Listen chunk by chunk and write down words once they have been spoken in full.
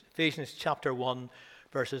Ephesians chapter 1,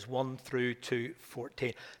 verses 1 through to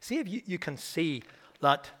 14. See if you can see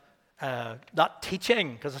that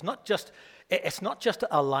teaching, because it's not just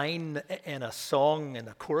a line in a song, in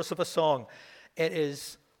a chorus of a song. It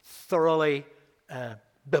is thoroughly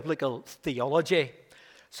biblical theology.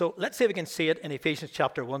 So let's see if we can see it in Ephesians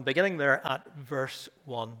chapter 1, beginning there at verse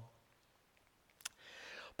 1.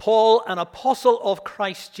 Paul, an apostle of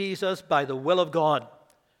Christ Jesus by the will of God,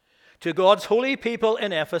 to God's holy people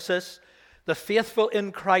in Ephesus, the faithful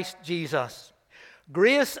in Christ Jesus,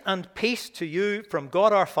 grace and peace to you from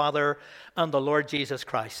God our Father and the Lord Jesus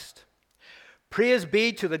Christ. Praise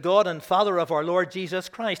be to the God and Father of our Lord Jesus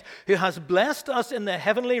Christ, who has blessed us in the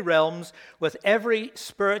heavenly realms with every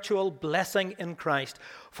spiritual blessing in Christ.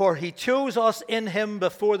 For he chose us in him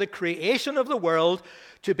before the creation of the world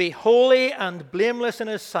to be holy and blameless in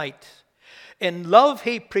his sight. In love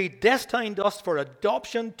he predestined us for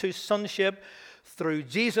adoption to sonship through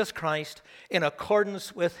Jesus Christ, in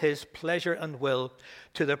accordance with his pleasure and will,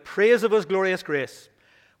 to the praise of his glorious grace,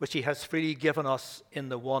 which he has freely given us in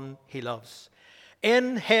the one he loves.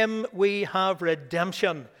 In him we have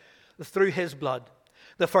redemption through his blood,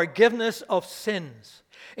 the forgiveness of sins,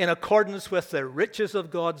 in accordance with the riches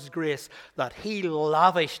of God's grace that he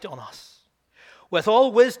lavished on us. With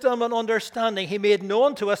all wisdom and understanding, he made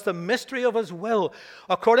known to us the mystery of his will,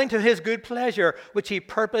 according to his good pleasure, which he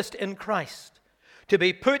purposed in Christ, to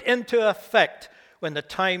be put into effect when the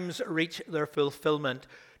times reach their fulfillment,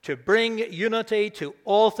 to bring unity to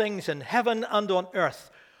all things in heaven and on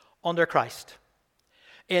earth under Christ.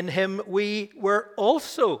 In him we were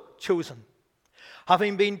also chosen,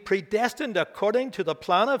 having been predestined according to the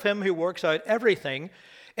plan of him who works out everything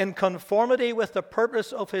in conformity with the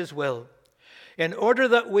purpose of his will, in order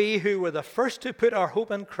that we who were the first to put our hope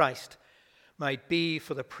in Christ might be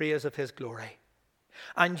for the praise of his glory.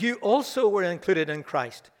 And you also were included in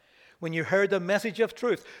Christ when you heard the message of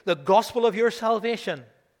truth, the gospel of your salvation.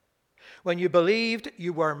 When you believed,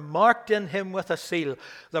 you were marked in him with a seal,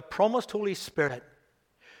 the promised Holy Spirit,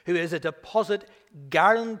 who is a deposit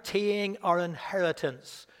guaranteeing our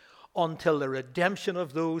inheritance until the redemption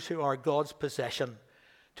of those who are God's possession,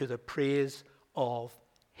 to the praise of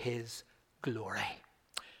his glory.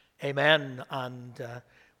 Amen. And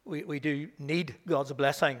we do need God's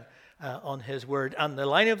blessing on his word. And the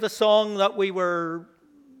line of the song that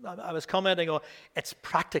I was commenting on, it's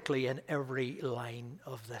practically in every line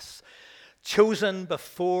of this. Chosen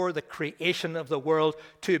before the creation of the world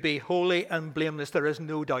to be holy and blameless. There is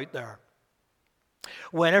no doubt there.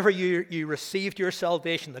 Whenever you received your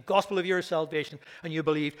salvation, the gospel of your salvation, and you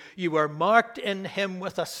believed, you were marked in him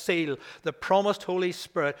with a seal, the promised Holy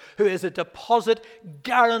Spirit, who is a deposit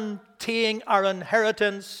guaranteeing our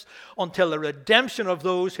inheritance until the redemption of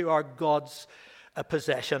those who are God's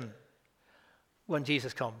possession. When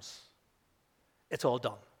Jesus comes, it's all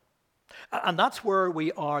done. And that's where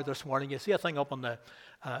we are this morning. You see a thing up on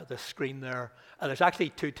the screen there. There's actually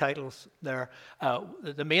two titles there.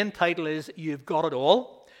 The main title is You've Got It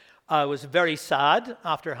All. I was very sad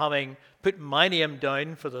after having put my name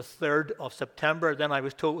down for the 3rd of September. Then I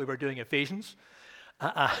was told we were doing Ephesians.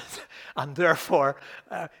 And therefore,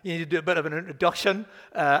 you need to do a bit of an introduction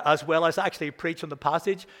as well as actually preach on the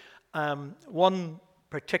passage. One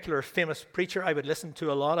particular famous preacher I would listen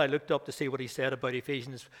to a lot, I looked up to see what he said about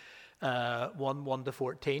Ephesians 1 to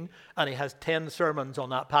 14, and he has 10 sermons on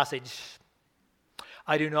that passage.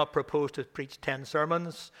 I do not propose to preach 10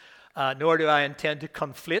 sermons, nor do I intend to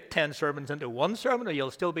conflate 10 sermons into one sermon, or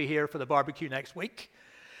you'll still be here for the barbecue next week.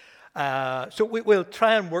 So we'll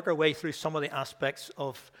try and work our way through some of the aspects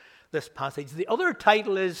of this passage. The other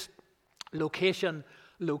title is Location,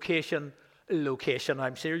 Location, Location.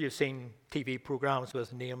 I'm sure you've seen TV programs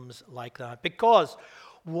with names like that, because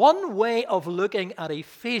one way of looking at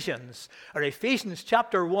Ephesians, or Ephesians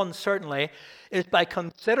chapter 1 certainly, is by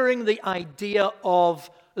considering the idea of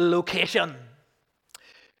location.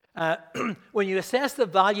 When you assess the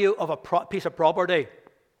value of a piece of property,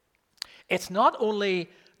 it's not only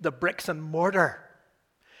the bricks and mortar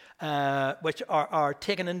which are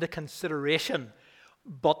taken into consideration,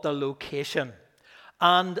 but the location.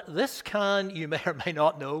 And this can, you may or may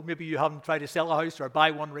not know, maybe you haven't tried to sell a house or buy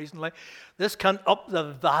one recently, this can up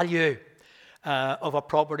the value of a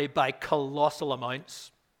property by colossal amounts.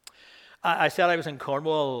 I said I was in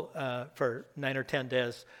Cornwall for 9 or 10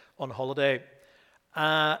 days on holiday,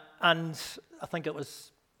 and I think it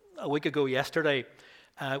was a week ago yesterday,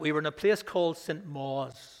 we were in a place called St.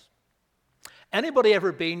 Mawes. Anybody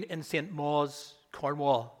ever been in St. Mawes,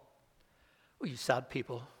 Cornwall? Oh, you sad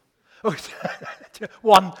people. Oh,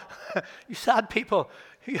 one, you sad people.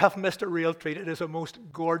 you have missed a real treat. It is a most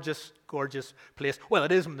gorgeous, gorgeous place. Well,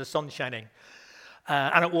 it is when the sun's shining.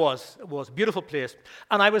 And it was a beautiful place.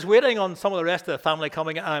 And I was waiting on some of the rest of the family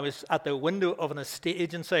coming, and I was at the window of an estate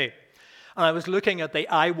agency. And I was looking at the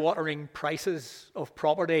eye-watering prices of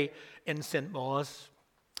property in St. Mawes.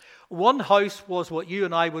 One house was what you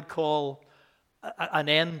and I would call an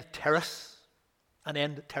end terrace. An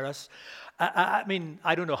end terrace. I mean,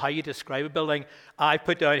 I don't know how you describe a building. I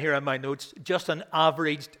put down here in my notes just an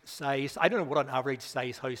average size. I don't know what an average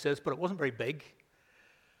size house is, but it wasn't very big.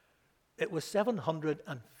 It was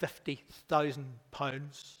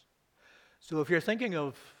 £750,000. So if you're thinking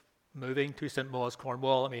of moving to St. Mawes,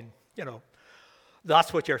 Cornwall, I mean,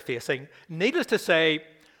 that's what you're facing. Needless to say,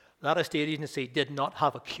 that estate agency did not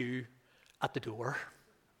have a queue at the door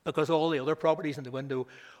because all the other properties in the window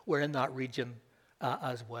were in that region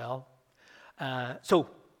as well. So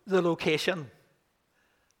the location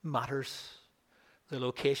matters. The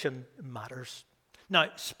location matters. Now,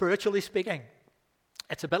 spiritually speaking,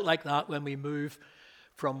 it's a bit like that when we move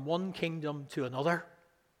from one kingdom to another,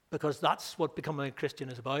 because that's what becoming a Christian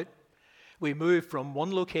is about. We move from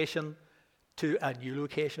one location to a new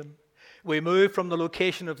location. We move from the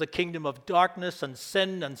location of the kingdom of darkness and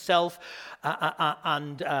sin and self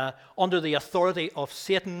and under the authority of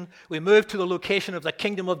Satan. We move to the location of the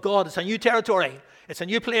kingdom of God. It's a new territory. It's a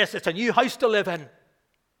new place. It's a new house to live in.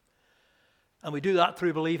 And we do that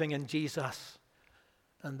through believing in Jesus.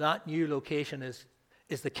 And that new location is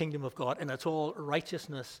the kingdom of God. And it's all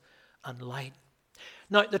righteousness and light.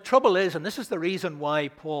 Now, the trouble is, and this is the reason why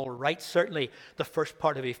Paul writes certainly the first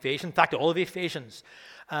part of Ephesians, in fact, all of Ephesians,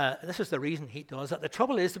 this is the reason he does that. The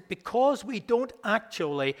trouble is that because we don't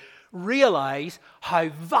actually realize how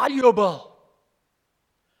valuable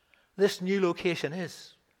this new location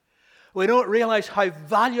is. We don't realize how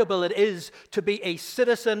valuable it is to be a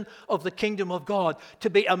citizen of the kingdom of God, to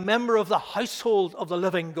be a member of the household of the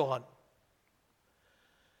living God.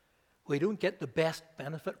 We don't get the best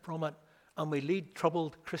benefit from it, and we lead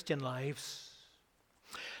troubled Christian lives.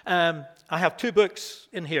 I have 2 books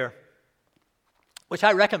in here, which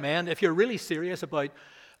I recommend if you're really serious about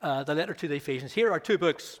the letter to the Ephesians. Here are 2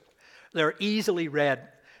 books. They're easily read.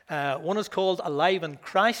 One is called Alive in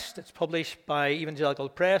Christ. It's published by Evangelical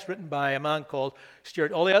Press, written by a man called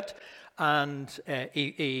Stuart Olliott, and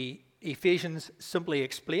Ephesians Simply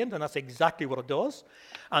Explained, and that's exactly what it does.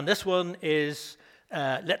 And this one is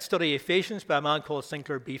Let's Study Ephesians by a man called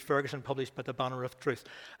Sinclair B. Ferguson, published by the Banner of Truth.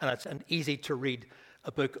 And it's an easy-to-read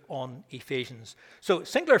book on Ephesians. So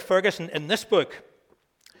Sinclair Ferguson, in this book,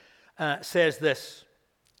 says this: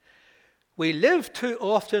 we live too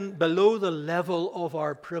often below the level of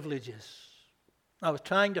our privileges. I was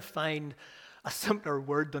trying to find a simpler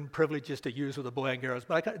word than privileges to use with the boys and girls,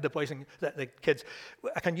 but the boys and the kids.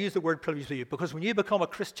 I can use the word privilege with you, because when you become a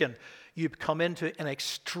Christian, you come into an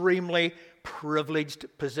extremely privileged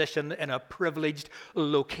position in a privileged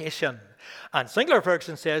location. And Sinclair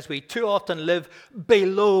Ferguson says we too often live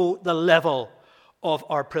below the level of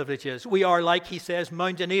our privileges. We are, like he says,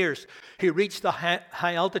 mountaineers who reach the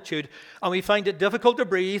high altitude, and we find it difficult to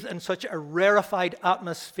breathe in such a rarefied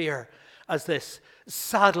atmosphere as this.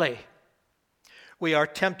 Sadly, we are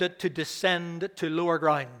tempted to descend to lower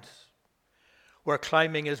ground, where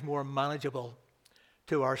climbing is more manageable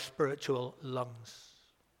to our spiritual lungs.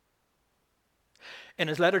 In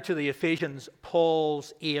his letter to the Ephesians,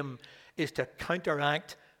 Paul's aim is to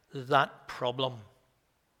counteract that problem.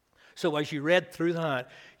 So as you read through that,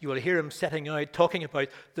 you will hear him setting out, talking about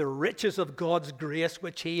the riches of God's grace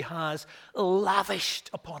which he has lavished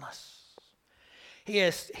upon us. He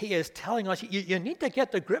is telling us, you need to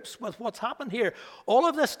get to grips with what's happened here. All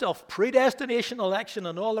of this stuff, predestination, election,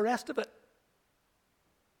 and all the rest of it.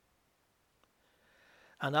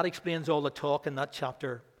 And that explains all the talk in that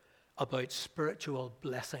chapter about spiritual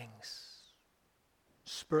blessings.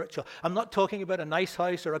 Spiritual. I'm not talking about a nice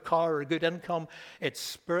house or a car or a good income. It's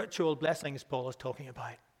spiritual blessings Paul is talking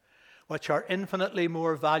about, which are infinitely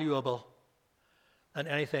more valuable than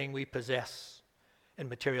anything we possess in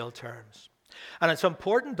material terms. And it's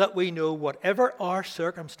important that we know, whatever our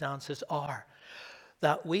circumstances are,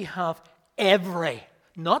 that we have every,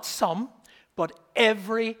 not some, but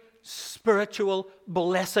every spiritual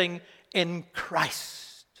blessing in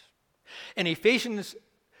Christ. In Ephesians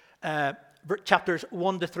chapters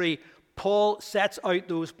 1 to 3, Paul sets out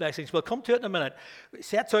those blessings. We'll come to it in a minute. He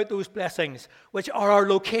sets out those blessings, which are our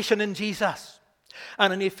location in Jesus.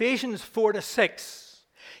 And in Ephesians 4 to 6,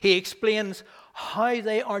 he explains how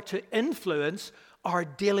they are to influence our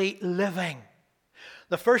daily living.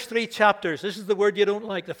 The first 3 chapters, this is the word you don't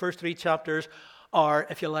like, the first 3 chapters are,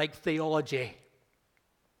 if you like, theology.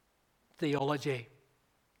 Theology.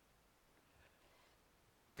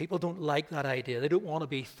 People don't like that idea. They don't want to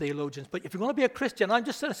be theologians. But if you're going to be a Christian, I'm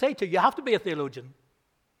just going to say to you, you have to be a theologian.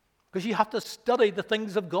 Because you have to study the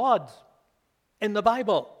things of God in the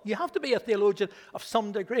Bible. You have to be a theologian of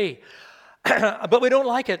some degree. But we don't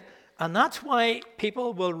like it. And that's why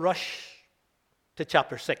people will rush to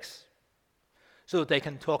chapter 6 so that they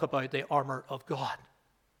can talk about the armor of God.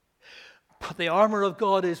 But the armor of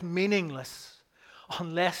God is meaningless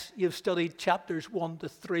unless you've studied chapters 1 to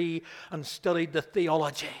 3 and studied the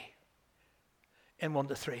theology in 1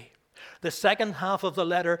 to 3. The second half of the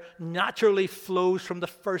letter naturally flows from the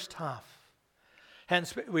first half.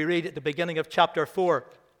 Hence, we read at the beginning of chapter 4,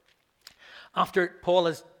 after Paul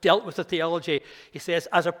has dealt with the theology, he says,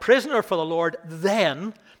 as a prisoner for the Lord,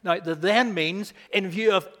 then, now the then means in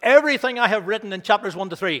view of everything I have written in chapters 1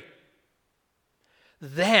 to 3,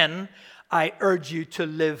 then I urge you to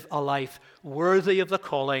live a life worthy of the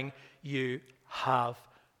calling you have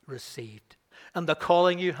received. And the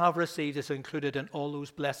calling you have received is included in all those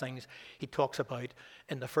blessings he talks about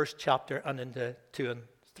in the first chapter and in the 2 and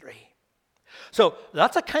 3. So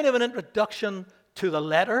that's a kind of an introduction to the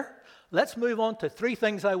letter. Let's move on to 3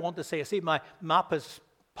 things I want to say. I see my map has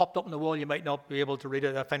popped up on the wall. You might not be able to read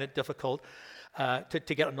it. I find it difficult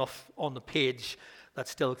to get enough on the page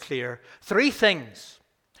that's still clear. 3 things.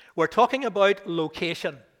 We're talking about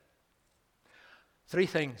location. 3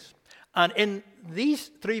 things. And in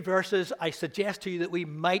these 3 verses, I suggest to you that we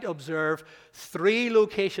might observe 3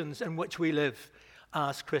 locations in which we live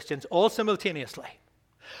as Christians, all simultaneously.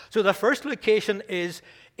 So the first location is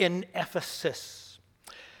in Ephesus.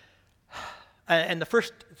 In the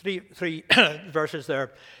first three verses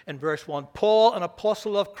there, in verse 1, Paul, an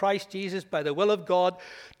apostle of Christ Jesus, by the will of God,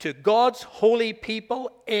 to God's holy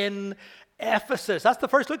people in Ephesus. That's the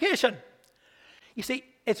first location. You see,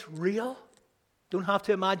 it's real. Don't have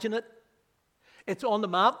to imagine it. It's on the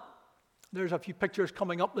map. There's a few pictures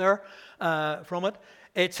coming up there from it.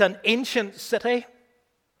 It's an ancient city.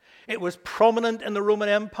 It was prominent in the Roman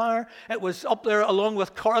Empire. It was up there along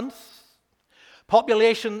with Corinth.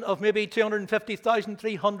 Population of maybe 250,000,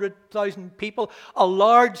 300,000 people. A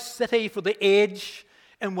large city for the age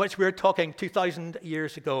in which we're talking 2,000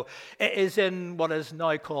 years ago. It is in what is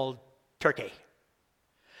now called Turkey.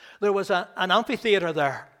 There was an amphitheater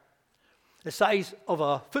there, the size of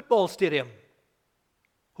a football stadium,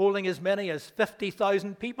 holding as many as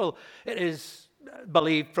 50,000 people. It is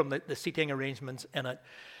believed from the seating arrangements in it.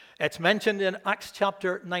 It's mentioned in Acts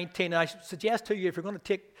chapter 19. I suggest to you, if you're going to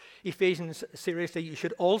take Ephesians seriously, you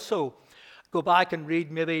should also go back and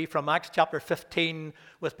read maybe from Acts chapter 15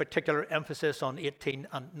 with particular emphasis on 18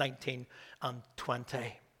 and 19 and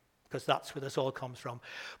 20, because that's where this all comes from.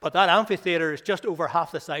 But that amphitheater is just over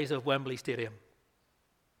half the size of Wembley Stadium.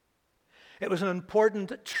 It was an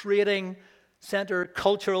important trading center,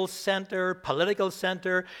 cultural center, political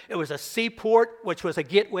center. It was a seaport, which was a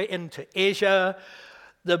gateway into Asia.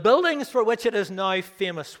 The buildings for which it is now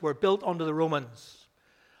famous were built under the Romans,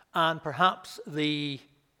 and perhaps the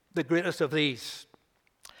greatest of these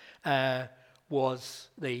was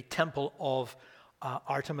the Temple of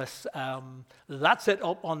Artemis. That's it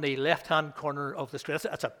up on the left-hand corner of the screen.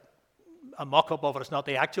 That's a mock-up of it. It's not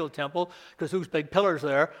the actual temple, because those big pillars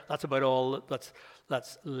there, that's about all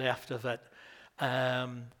that's left of it.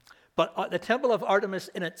 But the Temple of Artemis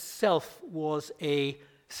in itself was a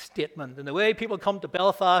statement. And the way people come to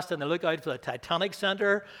Belfast and they look out for the Titanic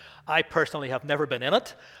Centre, I personally have never been in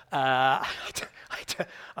it. I'll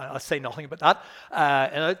say nothing about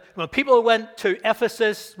that. When people went to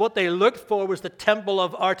Ephesus, what they looked for was the Temple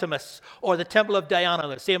of Artemis or the Temple of Diana,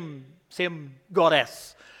 the same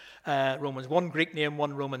goddess. Romans, one Greek name,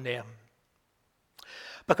 one Roman name.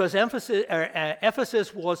 Because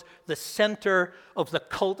Ephesus was the center of the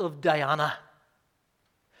cult of Diana.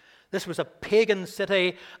 This was a pagan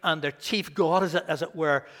city, and their chief god, as it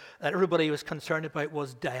were, that everybody was concerned about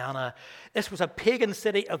was Diana. This was a pagan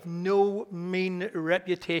city of no mean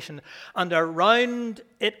reputation, and around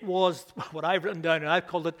it was what I've written down, and I've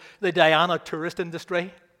called it the Diana tourist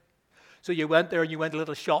industry. So you went there and you went to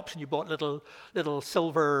little shops and you bought little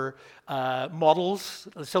silver models,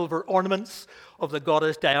 silver ornaments of the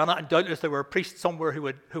goddess Diana, and doubtless there were priests somewhere who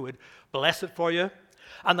would bless it for you.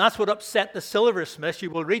 And that's what upset the silversmiths.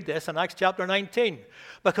 You will read this in Acts chapter 19.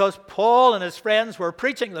 Because Paul and his friends were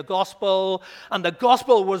preaching the gospel, and the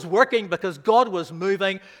gospel was working because God was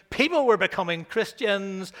moving. People were becoming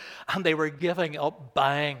Christians, and they were giving up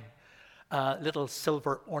buying little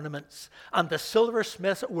silver ornaments. And the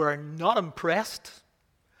silversmiths were not impressed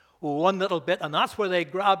one little bit. And that's where they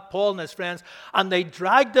grabbed Paul and his friends, and they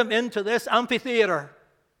dragged them into this amphitheater.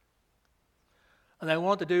 And they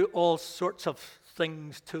wanted to do all sorts of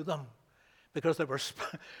things to them. because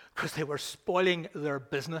they were spoiling their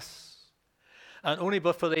business. And only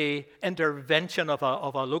but for the intervention of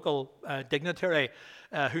a local dignitary,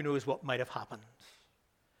 who knows what might have happened.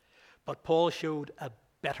 But Paul showed a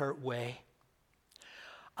better way.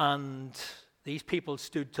 And these people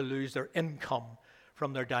stood to lose their income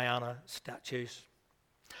from their Diana statues.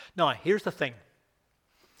 Now, here's the thing.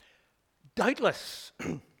 Doubtless,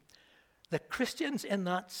 the Christians in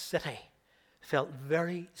that city felt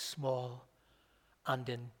very small and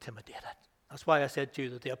intimidated. That's why I said to you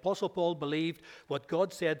that the Apostle Paul believed what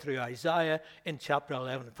God said through Isaiah in chapter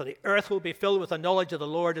 11. For the earth will be filled with the knowledge of the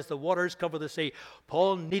Lord as the waters cover the sea.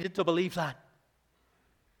 Paul needed to believe that.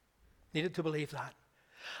 Needed to believe that.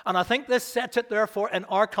 And I think this sets it, therefore, in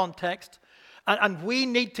our context. And we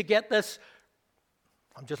need to get this.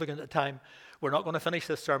 I'm just looking at the time. We're not going to finish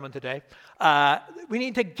this sermon today. We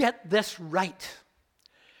need to get this right.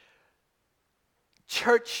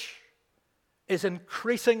 Church is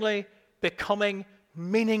increasingly becoming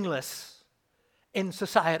meaningless in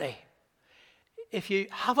society. If you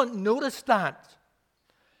haven't noticed that,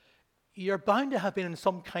 you're bound to have been in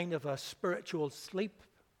some kind of a spiritual sleep.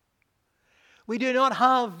 We do not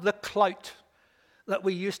have the clout that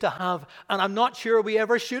we used to have, and I'm not sure we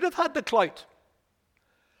ever should have had the clout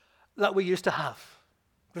that we used to have.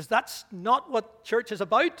 Because that's not what church is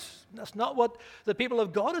about. That's not what the people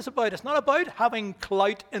of God is about. It's not about having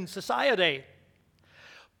clout in society.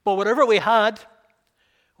 But whatever we had,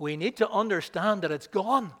 we need to understand that it's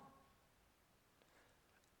gone.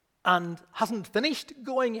 And hasn't finished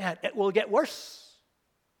going yet. It will get worse.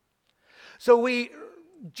 So we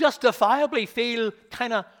justifiably feel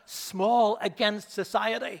kind of small against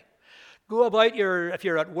society. Go about if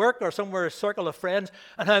you're at work or somewhere, a circle of friends,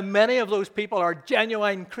 and how many of those people are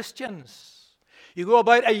genuine Christians. You go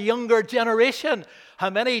about a younger generation, how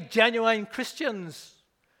many genuine Christians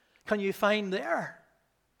can you find there?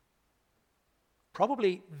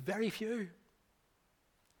 Probably very few.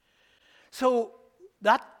 So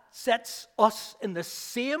that sets us in the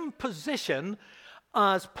same position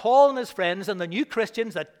as Paul and his friends and the new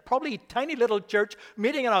Christians, that probably tiny little church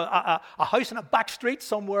meeting in a house in a back street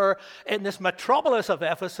somewhere in this metropolis of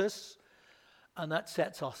Ephesus. And that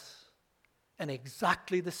sets us in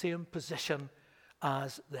exactly the same position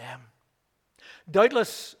as them.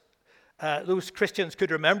 Doubtless, those Christians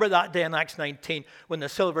could remember that day in Acts 19 when the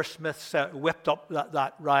silversmiths whipped up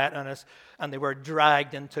that riot and they were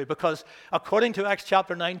dragged into. Because according to Acts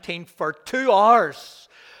chapter 19, for 2 hours,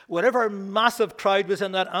 whatever massive crowd was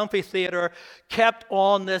in that amphitheater kept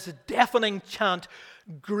on this deafening chant,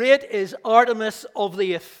 "Great is Artemis of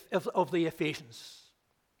the Ephesians."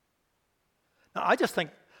 Now, I just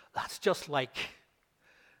think that's just like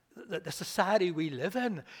the society we live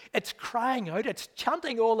in. It's crying out, it's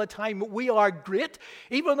chanting all the time, "We are great,"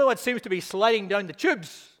 even though it seems to be sliding down the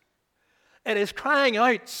tubes. It is crying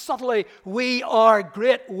out subtly, "We are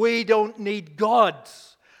great. We don't need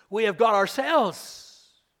gods. We have got ourselves."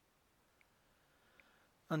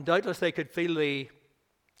 And doubtless they could feel the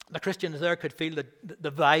Christians there could feel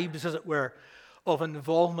the vibes, as it were, of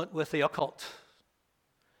involvement with the occult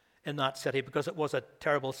in that city, because it was a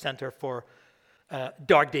terrible center for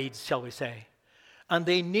dark deeds, shall we say. And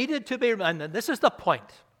they needed to be reminded, and this is the point,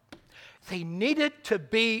 they needed to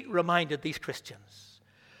be reminded, these Christians,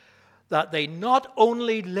 that they not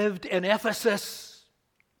only lived in Ephesus,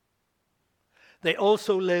 they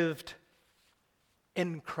also lived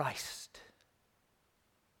in Christ.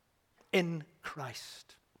 In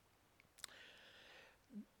Christ.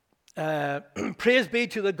 Praise be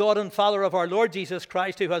to the God and Father of our Lord Jesus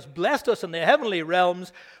Christ, who has blessed us in the heavenly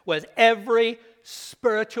realms with every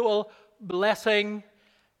spiritual blessing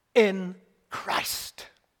in Christ.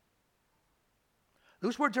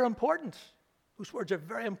 Those words are important. Those words are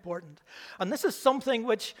very important. And this is something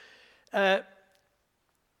which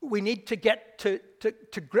we need to get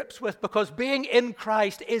to grips with, because being in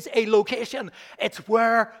Christ is a location. It's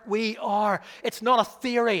where we are. It's not a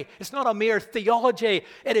theory. It's not a mere theology.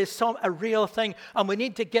 It is a real thing. And we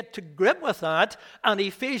need to get to grip with that. And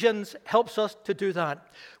Ephesians helps us to do that.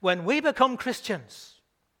 When we become Christians,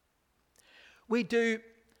 we do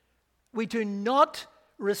not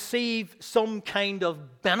receive some kind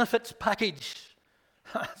of benefits package.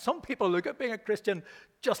 Some people look at being a Christian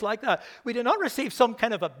just like that. We do not receive some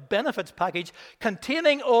kind of a benefits package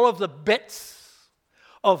containing all of the bits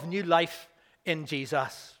of new life in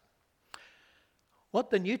Jesus.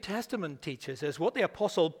 What the New Testament teaches is, what the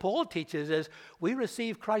Apostle Paul teaches is, we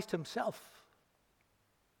receive Christ himself.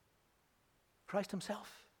 Christ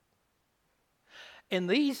himself. In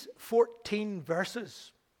these 14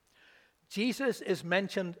 verses, Jesus is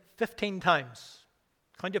mentioned 15 times.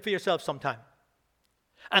 Count it for yourself sometime.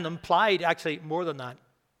 And implied, actually, more than that.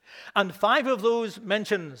 And 5 of those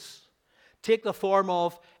mentions take the form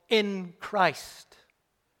of in Christ.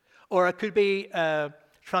 Or it could be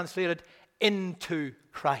translated into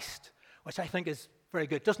Christ, which I think is very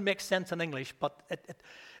good. It doesn't make sense in English, but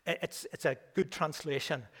it's a good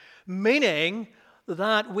translation. Meaning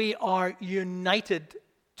that we are united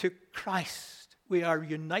to Christ. We are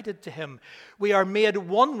united to Him. We are made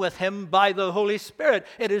one with Him by the Holy Spirit.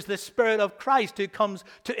 It is the Spirit of Christ who comes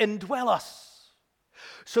to indwell us.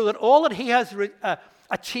 So that all that He has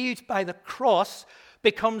achieved by the cross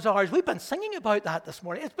becomes ours. We've been singing about that this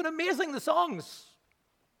morning. It's been amazing, the songs.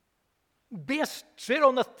 Based straight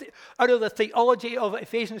on out of the theology of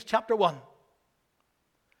Ephesians chapter 1.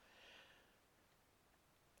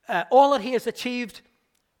 All that He has achieved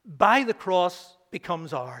by the cross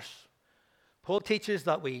becomes ours. Paul teaches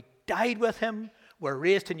that we died with Him, were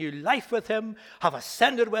raised to new life with Him, have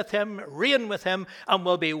ascended with Him, reign with Him, and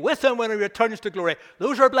will be with Him when He returns to glory.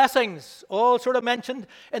 Those are blessings, all sort of mentioned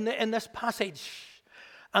in this passage.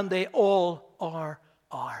 And they all are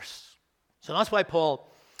ours. So that's why Paul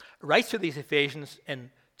writes to these Ephesians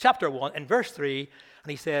in chapter 1, in verse 3,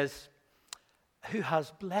 and he says, who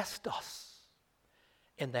has blessed us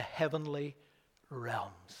in the heavenly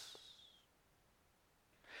realms.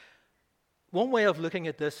 One way of looking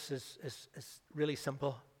at this is really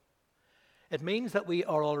simple. It means that we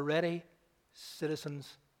are already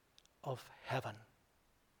citizens of heaven.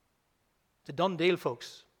 It's a done deal,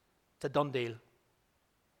 folks. It's a done deal.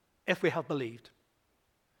 If we have believed,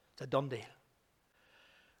 it's a done deal.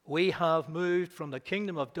 We have moved from the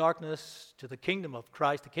kingdom of darkness to the kingdom of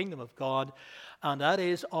Christ, the kingdom of God, and that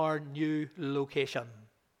is our new location.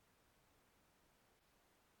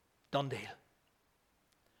 Done deal.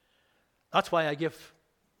 That's why I give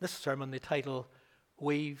this sermon the title,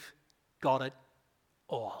 We've Got It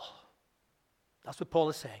All. That's what Paul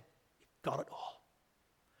is saying. We've got it all.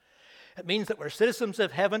 It means that we're citizens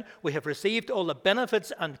of heaven. We have received all the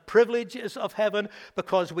benefits and privileges of heaven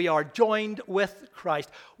because we are joined with Christ.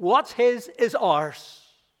 What's His is ours.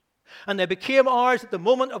 And they became ours at the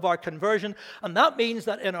moment of our conversion. And that means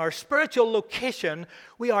that in our spiritual location,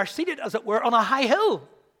 we are seated, as it were, on a high hill,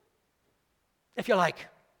 if you like.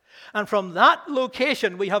 And from that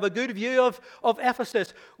location, we have a good view of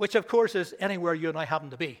Ephesus, which, of course, is anywhere you and I happen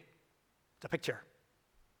to be. It's a picture.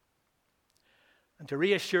 And to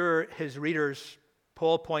reassure his readers,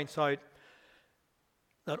 Paul points out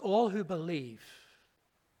that all who believe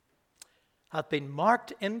have been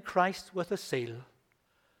marked in Christ with a seal,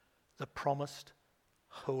 the promised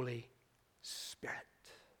Holy Spirit.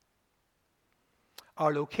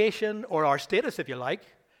 Our location, or our status, if you like,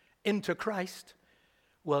 into Christ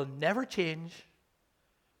will never change,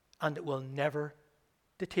 and it will never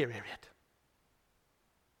deteriorate.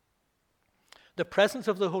 The presence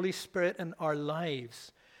of the Holy Spirit in our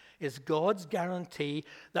lives is God's guarantee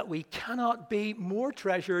that we cannot be more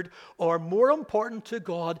treasured or more important to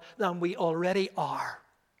God than we already are.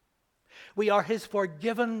 We are His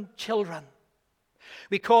forgiven children.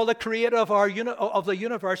 We call the Creator of the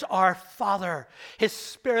universe our Father. His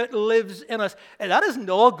Spirit lives in us. And that isn't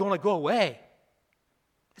all going to go away.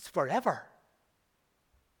 It's forever.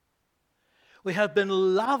 We have been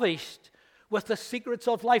lavished with the secrets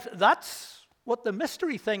of life. That's what the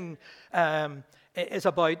mystery thing is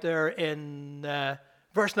about there in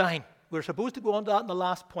verse 9. We're supposed to go on to that in the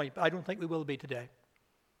last point, but I don't think we will be today.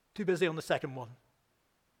 Too busy on the second one.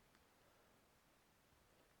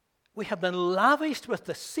 We have been lavished with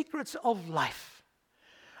the secrets of life.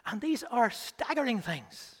 And these are staggering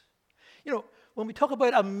things. You know, when we talk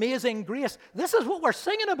about amazing grace, this is what we're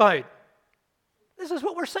singing about. This is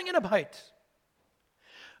what we're singing about.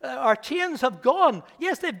 Our chains have gone.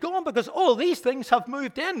 Yes, they've gone because all these things have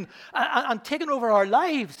moved in and taken over our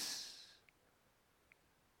lives.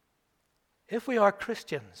 If we are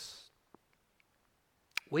Christians,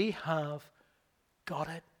 we have got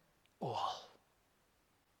it all.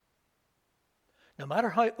 No matter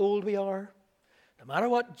how old we are, no matter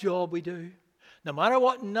what job we do, no matter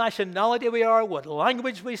what nationality we are, what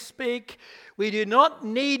language we speak, we do not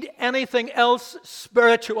need anything else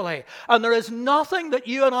spiritually. And there is nothing that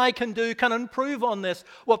you and I can do can improve on this,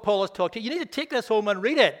 what Paul has talked to. You need to take this home and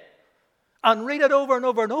read it. And read it over and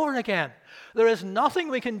over and over again. There is nothing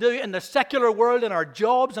we can do in the secular world, in our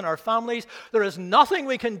jobs, in our families. There is nothing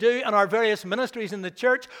we can do in our various ministries in the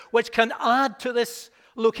church which can add to this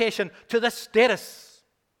location, to this status.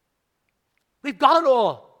 We've got it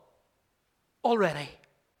all. Already.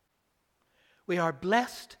 We are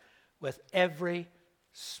blessed with every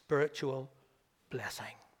spiritual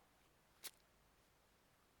blessing.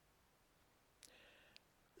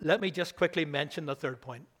 let me just quickly mention the third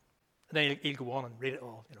point. And then you'll go on and read it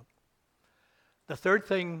all. The third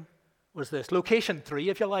thing was this. Location 3,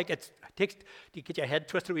 if you like. It takes to get your head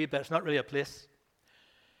twisted a wee bit. It's not really a place.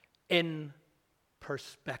 In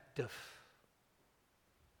perspective.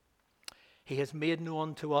 He has made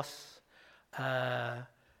known to us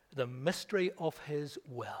the mystery of his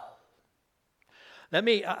will.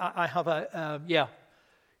 I have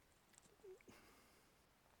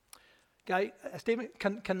Guy, Stephen,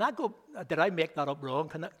 can that go, did I make that up wrong?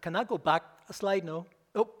 Can that go back a slide? No?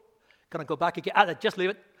 Oh, can I go back again? Just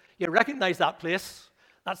leave it. You recognize that place.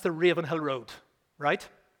 That's the Ravenhill Road, right?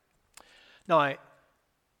 Now,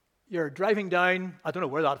 you're driving down, I don't know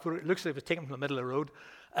where that, it looks like it was taken from the middle of the road.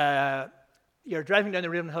 You're driving down the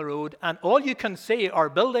Ravenhill Road, and all you can see are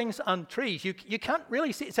buildings and trees. You can't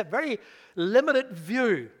really see, it's a very limited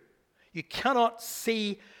view. You cannot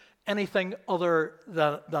see anything other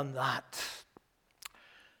than that.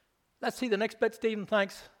 Let's see the next bit, Stephen,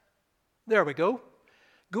 thanks. There we go.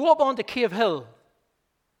 Go up onto Cave Hill,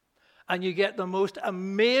 and you get the most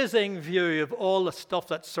amazing view of all the stuff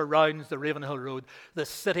that surrounds the Ravenhill Road, the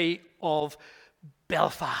city of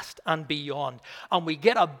Belfast and beyond. And we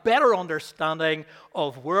get a better understanding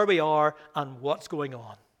of where we are and what's going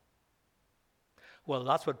on. Well,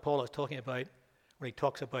 that's what Paul is talking about when he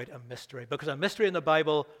talks about a mystery. Because a mystery in the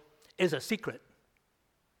Bible is a secret.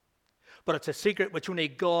 But it's a secret which only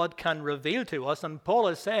God can reveal to us. And Paul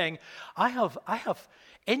is saying, I have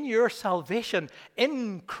in your salvation,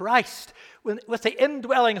 in Christ, with the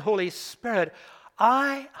indwelling Holy Spirit,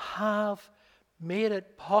 I have made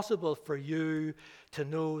it possible for you to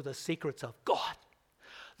know the secrets of God,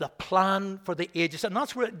 the plan for the ages. And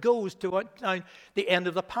that's where it goes to down the end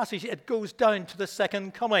of the passage. It goes down to the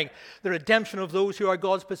second coming, the redemption of those who are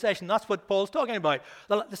God's possession. That's what Paul's talking about,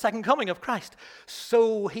 the second coming of Christ.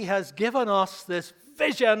 So he has given us this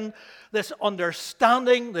vision, this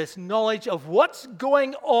understanding, this knowledge of what's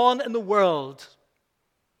going on in the world,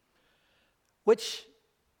 which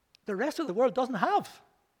the rest of the world doesn't have.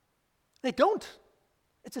 They don't.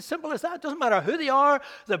 It's as simple as that. It doesn't matter who they are,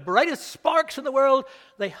 the brightest sparks in the world,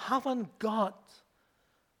 they haven't got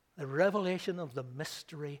the revelation of the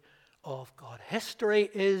mystery of God. History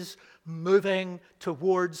is moving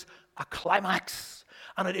towards a climax,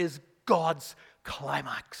 and it is God's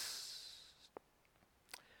climax.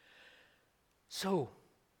 So,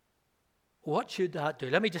 what should that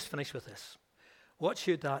do? Let me just finish with this. What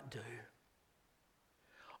should that do?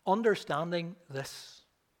 Understanding this,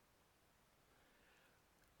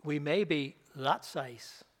 we may be that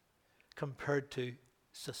size compared to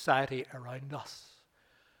society around us,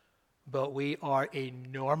 but we are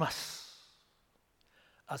enormous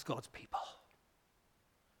as God's people.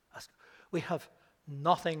 We have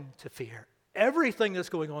nothing to fear. Everything that's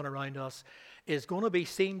going on around us is going to be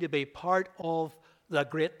seen to be part of the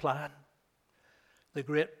great plan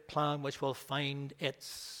which will find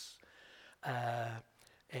its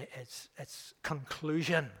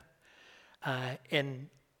conclusion in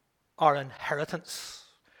our inheritance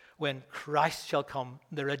when Christ shall come,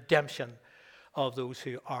 the redemption of those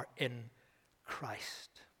who are in Christ.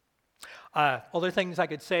 Other things I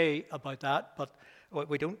could say about that, but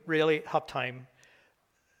we don't really have time.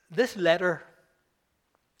 This letter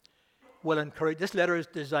will encourage. This letter is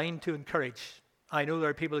designed to encourage. I know there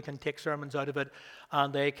are people who can take sermons out of it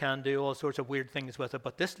and they can do all sorts of weird things with it,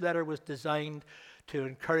 but this letter was designed to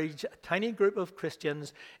encourage a tiny group of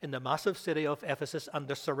Christians in the massive city of Ephesus and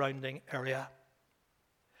the surrounding area.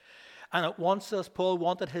 And it wants us, Paul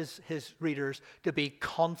wanted his readers to be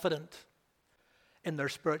confident in their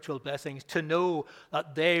spiritual blessings, to know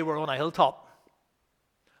that they were on a hilltop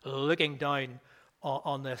looking down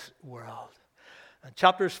on this world. And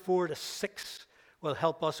chapters 4 to 6 will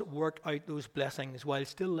help us work out those blessings while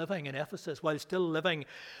still living in Ephesus, while still living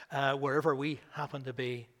wherever we happen to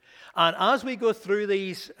be. And as we go through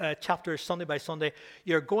these chapters Sunday by Sunday,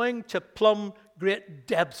 you're going to plumb great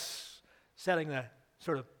depths, setting the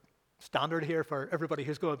sort of standard here for everybody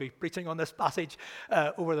who's going to be preaching on this passage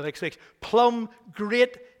over the next weeks. Plumb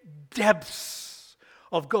great depths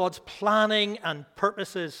of God's planning and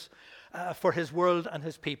purposes for his world and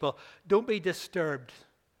his people. Don't be disturbed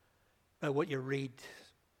by what you read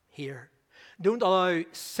here. Don't allow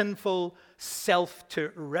sinful self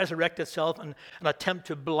to resurrect itself and attempt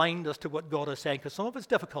to blind us to what God is saying, because some of it's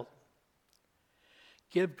difficult.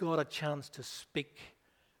 Give God a chance to speak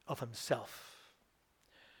of himself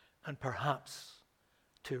and perhaps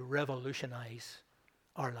to revolutionize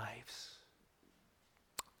our lives.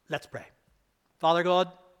 Let's pray. Father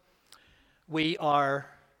God, we are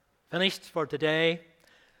finished for today.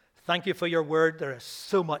 Thank you for your word. There is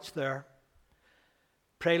so much there.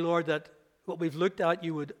 Pray, Lord, that what we've looked at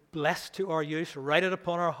you would bless to our use, write it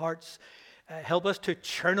upon our hearts, help us to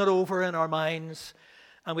churn it over in our minds.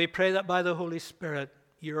 And we pray that by the Holy Spirit,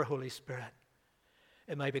 your Holy Spirit,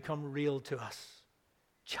 it may become real to us,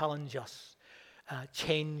 challenge us,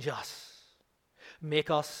 change us,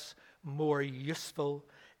 make us more useful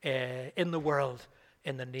in the world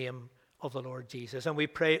in the name of the Lord Jesus. And we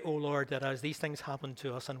pray, O Lord, that as these things happen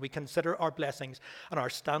to us and we consider our blessings and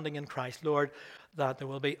our standing in Christ, Lord, that there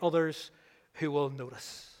will be others who will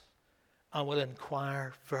notice and will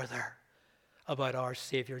inquire further about our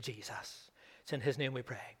Savior Jesus. It's in his name we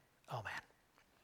pray. Amen.